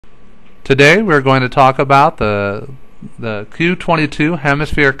Today we're going to talk about the Q22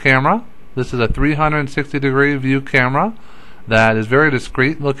 hemisphere camera. This is a 360 degree view camera that is very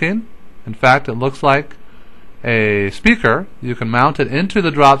discreet looking. In fact, it looks like a speaker. You can mount it into the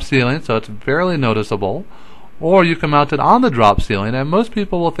drop ceiling, so it's barely noticeable, or you can mount it on the drop ceiling, and most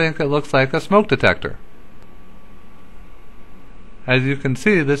people will think it looks like a smoke detector. As you can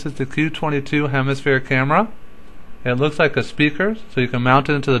see, this is the Q22 hemisphere camera. It looks like a speaker, so you can mount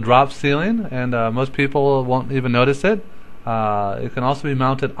it into the drop ceiling, and most people won't even notice it. It can also be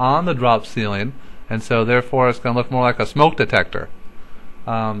mounted on the drop ceiling, and so therefore it's going to look more like a smoke detector.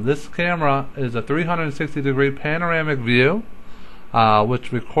 This camera is a 360 degree panoramic view,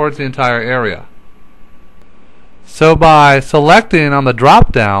 which records the entire area. So by selecting on the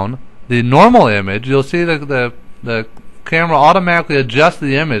drop down the normal image, you'll see that the camera automatically adjusts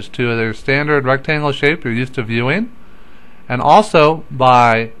the image to their standard rectangle shape you're used to viewing, and also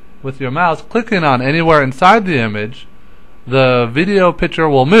by, with your mouse, clicking on anywhere inside the image, the video picture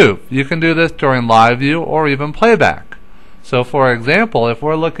will move. You can do this during live view or even playback. So for example, if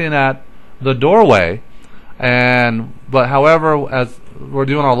we're looking at the doorway, but however, as we're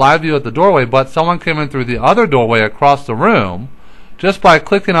doing our live view at the doorway, but someone came in through the other doorway across the room, just by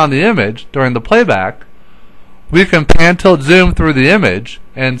clicking on the image during the playback, we can pan, tilt, zoom through the image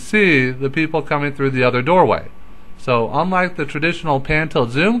and see the people coming through the other doorway. So unlike the traditional pan, tilt,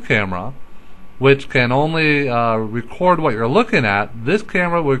 zoom camera, which can only record what you're looking at, this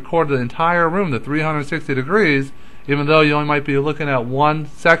camera will record the entire room, the 360 degrees, even though you only might be looking at one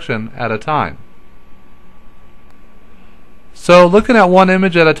section at a time. So looking at one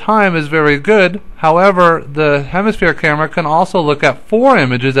image at a time is very good. However, the hemisphere camera can also look at 4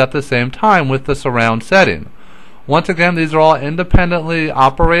 images at the same time with the surround setting. Once again, these are all independently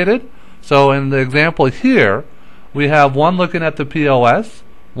operated. So in the example here, we have one looking at the POS,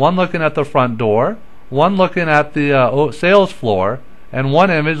 one looking at the front door, one looking at the sales floor, and one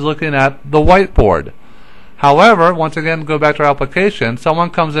image looking at the whiteboard. However, once again, go back to our application,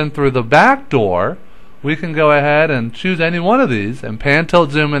 someone comes in through the back door, we can go ahead and choose any one of these and pan, tilt,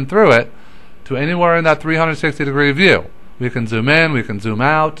 zoom in through it to anywhere in that 360 degree view. We can zoom in, we can zoom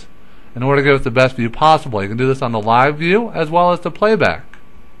out, in order to give us the best view possible. You can do this on the live view as well as the playback.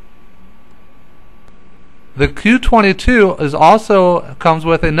 The Q22 comes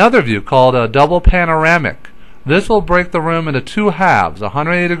with another view called a double panoramic. This will break the room into 2 halves,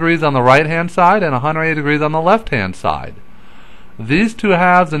 180 degrees on the right hand side and 180 degrees on the left hand side. These 2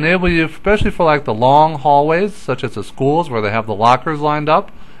 halves enable you, especially for like the long hallways such as the schools where they have the lockers lined up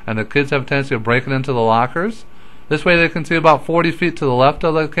and the kids have a tendency of breaking into the lockers. This way they can see about 40 feet to the left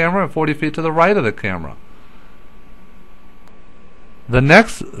of the camera and 40 feet to the right of the camera. The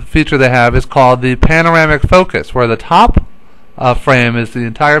next feature they have is called the panoramic focus, where the top frame is the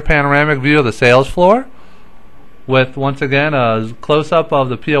entire panoramic view of the sales floor, with once again a close-up of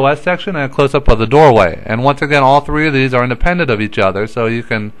the POS section and a close-up of the doorway. And once again, all 3 of these are independent of each other, so you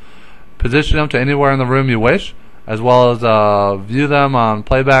can position them to anywhere in the room you wish, as well as view them on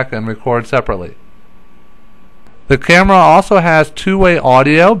playback and record separately. The camera also has 2-way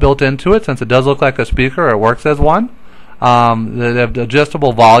audio built into it. Since it does look like a speaker, it works as one. They have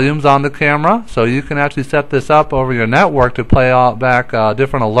adjustable volumes on the camera, so you can actually set this up over your network to play back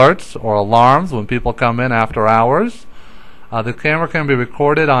different alerts or alarms when people come in after hours. The camera can be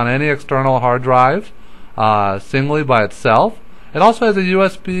recorded on any external hard drive singly by itself. It also has a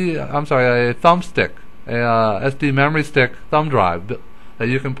a thumb stick, a SD memory stick thumb drive that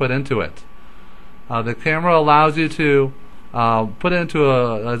you can put into it. The camera allows you to put it into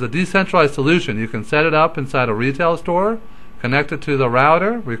as a decentralized solution. You can set it up inside a retail store, connect it to the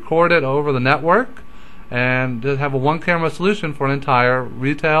router, record it over the network, and just have a one-camera solution for an entire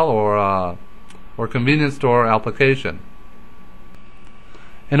retail or convenience store application.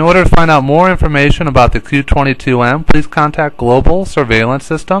 In order to find out more information about the Q22M, please contact Global Surveillance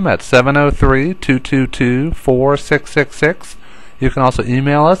System at 703-222-4666. You can also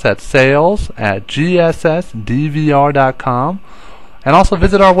email us at sales@gssdvr.com, and also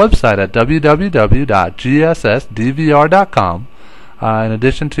visit our website at www.gssdvr.com. In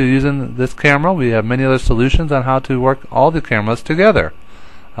addition to using this camera, we have many other solutions on how to work all the cameras together.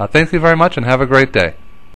 Thank you very much and have a great day.